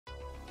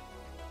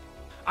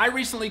I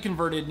recently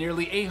converted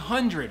nearly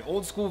 100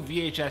 old school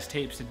VHS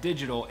tapes to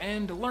digital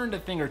and learned a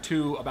thing or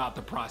two about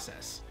the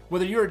process.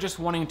 Whether you are just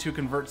wanting to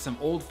convert some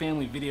old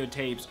family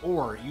videotapes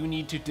or you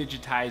need to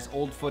digitize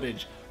old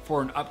footage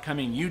for an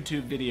upcoming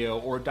YouTube video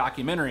or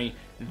documentary,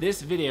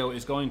 this video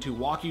is going to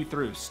walk you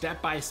through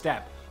step by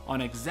step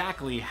on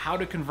exactly how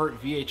to convert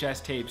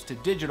VHS tapes to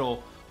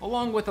digital,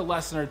 along with a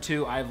lesson or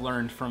two I've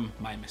learned from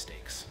my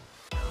mistakes.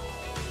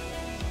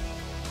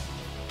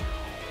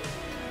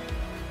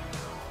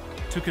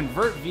 To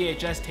convert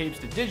VHS tapes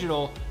to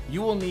digital,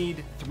 you will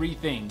need three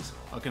things: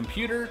 a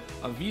computer,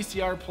 a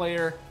VCR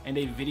player, and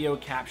a video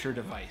capture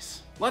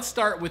device. Let's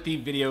start with the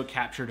video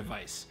capture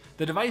device.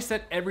 The device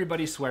that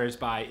everybody swears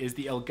by is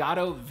the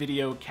Elgato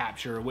Video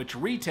Capture, which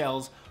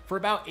retails for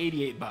about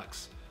 88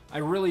 bucks. I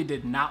really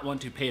did not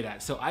want to pay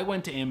that, so I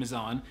went to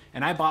Amazon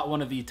and I bought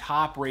one of the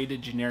top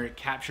rated generic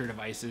capture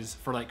devices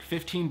for like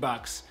 15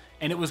 bucks,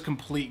 and it was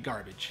complete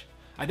garbage.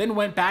 I then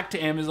went back to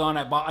Amazon,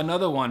 I bought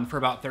another one for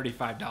about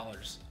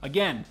 $35.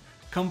 Again,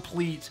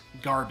 complete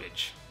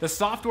garbage. The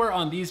software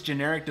on these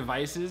generic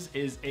devices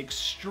is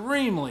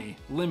extremely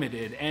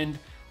limited, and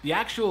the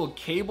actual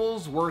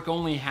cables work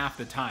only half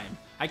the time.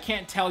 I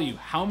can't tell you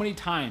how many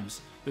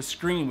times the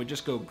screen would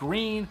just go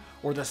green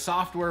or the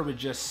software would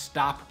just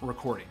stop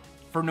recording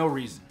for no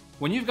reason.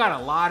 When you've got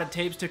a lot of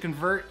tapes to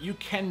convert, you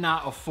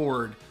cannot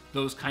afford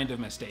those kind of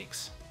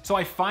mistakes. So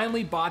I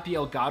finally bought the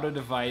Elgato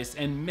device,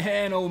 and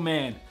man, oh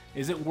man,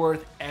 is it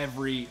worth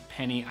every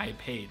penny I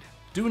paid.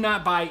 Do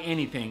not buy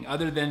anything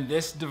other than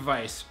this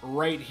device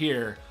right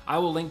here. I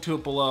will link to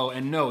it below,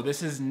 and no,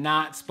 this is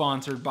not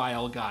sponsored by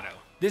Elgato.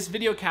 This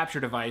video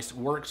capture device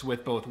works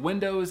with both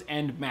Windows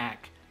and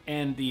Mac,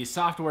 and the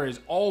software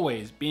is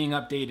always being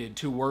updated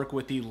to work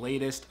with the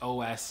latest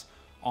OS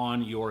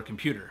on your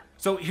computer.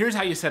 So here's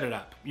how you set it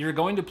up. You're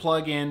going to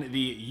plug in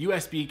the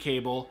USB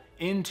cable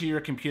into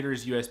your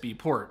computer's USB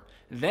port.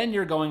 Then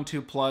you're going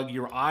to plug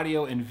your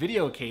audio and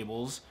video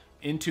cables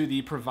into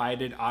the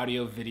provided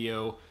audio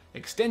video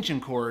extension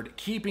cord,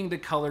 keeping the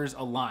colors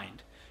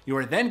aligned. You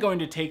are then going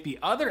to take the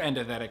other end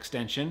of that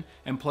extension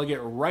and plug it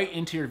right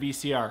into your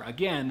VCR,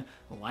 again,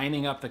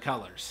 lining up the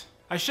colors.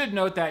 I should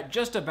note that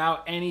just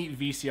about any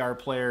VCR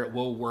player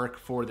will work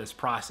for this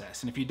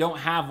process. And if you don't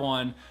have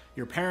one,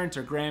 your parents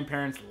or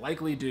grandparents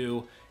likely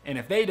do. And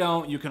if they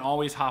don't, you can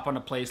always hop on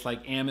a place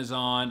like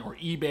Amazon or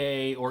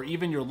eBay or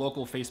even your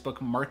local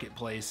Facebook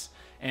marketplace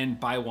and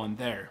buy one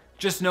there.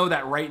 Just know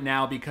that right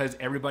now, because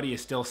everybody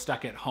is still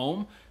stuck at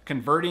home,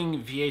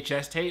 converting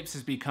VHS tapes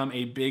has become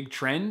a big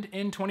trend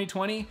in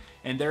 2020,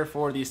 and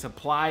therefore the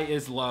supply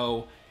is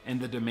low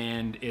and the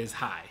demand is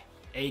high,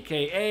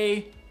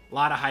 AKA a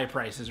lot of high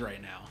prices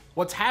right now.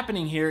 What's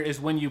happening here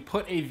is when you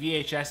put a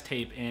VHS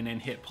tape in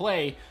and hit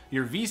play,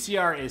 your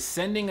VCR is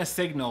sending a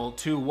signal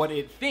to what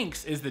it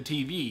thinks is the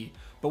TV,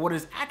 but what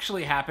is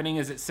actually happening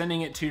is it's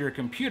sending it to your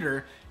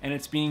computer and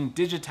it's being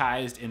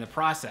digitized in the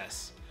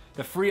process.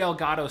 The free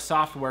Elgato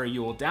software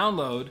you will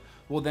download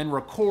will then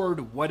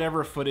record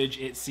whatever footage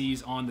it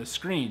sees on the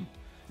screen.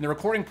 And the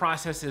recording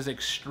process is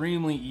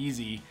extremely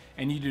easy,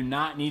 and you do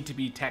not need to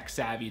be tech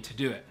savvy to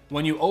do it.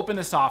 When you open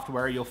the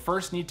software, you'll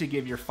first need to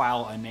give your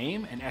file a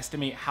name and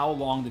estimate how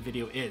long the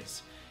video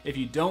is. If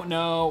you don't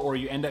know or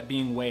you end up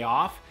being way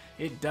off,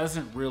 it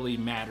doesn't really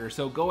matter,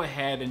 so go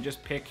ahead and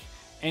just pick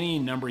any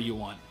number you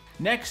want.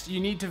 Next, you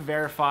need to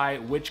verify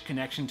which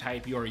connection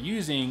type you are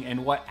using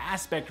and what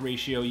aspect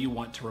ratio you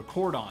want to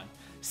record on.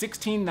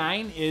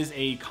 16:9 is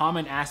a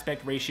common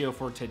aspect ratio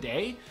for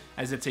today,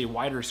 as it's a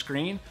wider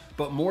screen,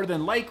 but more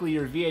than likely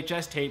your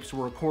VHS tapes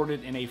were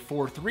recorded in a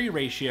 4:3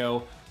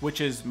 ratio, which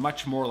is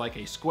much more like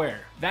a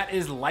square. That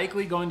is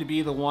likely going to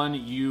be the one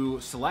you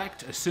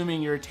select,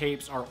 assuming your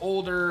tapes are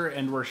older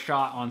and were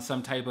shot on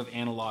some type of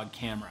analog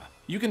camera.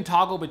 You can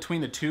toggle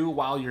between the two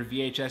while your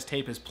VHS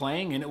tape is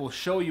playing, and it will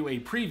show you a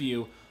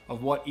preview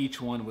of what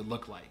each one would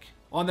look like.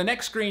 On the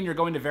next screen, you're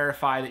going to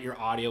verify that your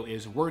audio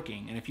is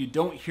working. And if you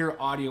don't hear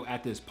audio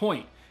at this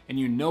point, and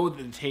you know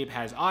that the tape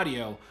has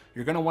audio,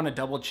 you're going to want to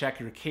double check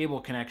your cable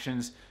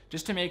connections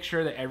just to make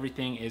sure that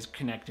everything is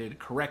connected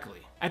correctly.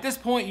 At this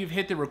point, you've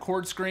hit the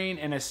record screen,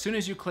 and as soon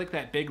as you click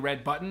that big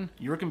red button,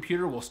 your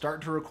computer will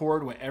start to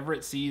record whatever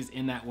it sees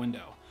in that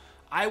window.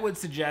 I would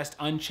suggest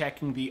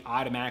unchecking the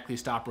automatically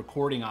stop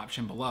recording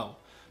option below.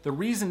 The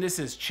reason this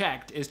is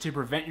checked is to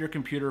prevent your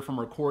computer from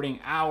recording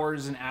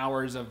hours and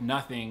hours of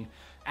nothing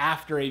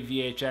after a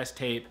VHS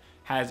tape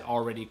has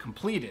already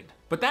completed.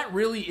 But that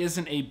really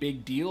isn't a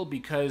big deal,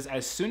 because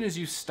as soon as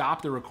you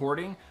stop the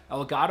recording,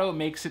 Elgato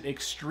makes it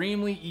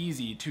extremely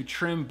easy to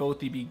trim both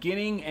the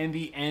beginning and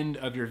the end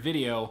of your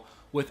video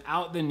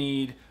without the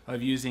need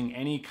of using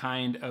any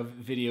kind of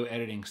video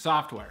editing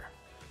software.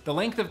 The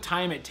length of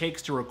time it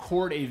takes to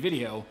record a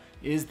video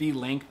is the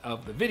length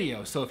of the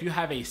video. So if you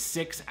have a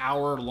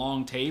 6-hour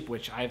long tape,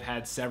 which I've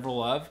had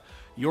several of,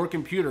 your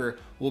computer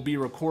will be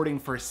recording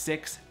for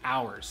 6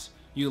 hours.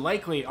 You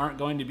likely aren't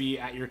going to be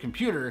at your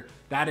computer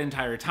that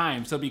entire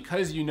time. So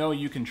because you know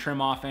you can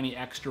trim off any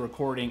extra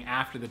recording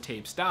after the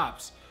tape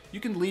stops, you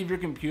can leave your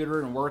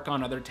computer and work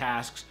on other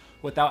tasks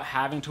without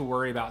having to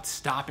worry about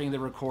stopping the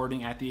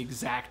recording at the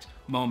exact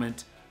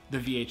moment the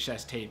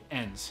VHS tape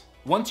ends.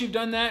 Once you've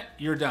done that,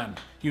 you're done.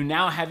 You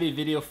now have a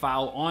video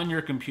file on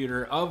your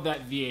computer of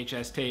that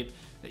VHS tape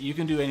that you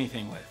can do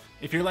anything with.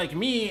 If you're like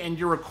me and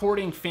you're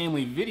recording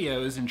family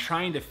videos and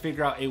trying to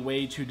figure out a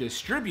way to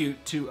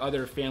distribute to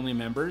other family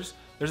members,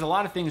 there's a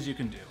lot of things you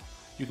can do.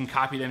 You can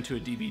copy them to a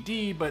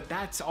DVD, but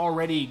that's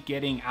already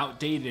getting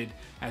outdated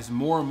as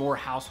more and more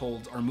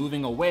households are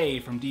moving away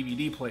from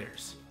DVD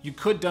players. You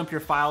could dump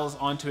your files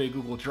onto a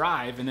Google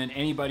Drive, and then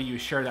anybody you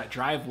share that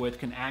drive with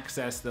can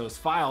access those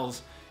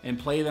files and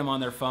play them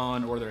on their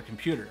phone or their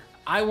computer.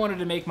 I wanted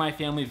to make my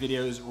family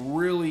videos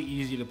really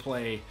easy to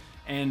play,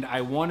 and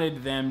I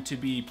wanted them to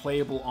be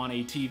playable on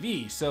a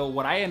TV. So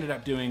what I ended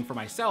up doing for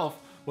myself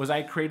was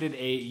I created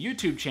a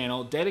YouTube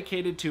channel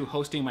dedicated to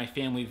hosting my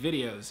family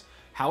videos.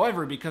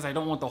 However, because I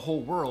don't want the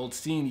whole world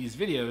seeing these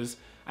videos,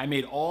 I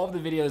made all of the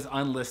videos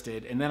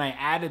unlisted, and then I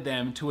added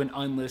them to an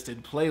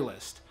unlisted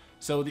playlist.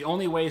 So the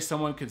only way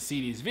someone could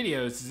see these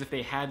videos is if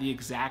they had the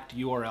exact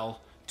URL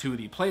to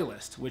the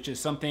playlist, which is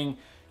something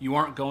you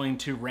aren't going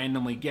to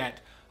randomly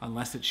get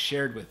unless it's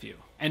shared with you.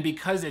 And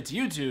because it's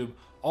YouTube,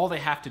 all they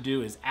have to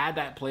do is add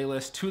that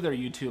playlist to their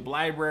YouTube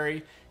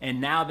library, and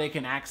now they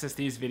can access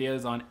these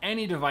videos on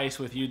any device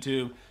with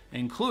YouTube,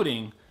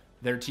 including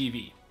their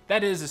TV.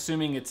 That is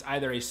assuming it's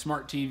either a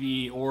smart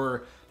TV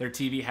or their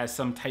TV has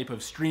some type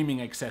of streaming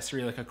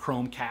accessory like a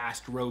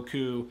Chromecast,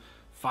 Roku,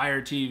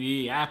 Fire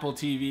TV, Apple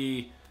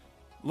TV,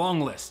 long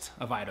list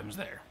of items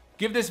there.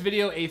 Give this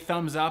video a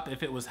thumbs up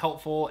if it was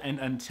helpful, and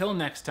until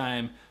next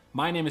time,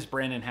 my name is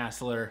Brandon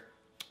Hassler,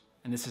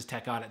 and this is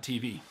Tech Audit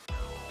TV.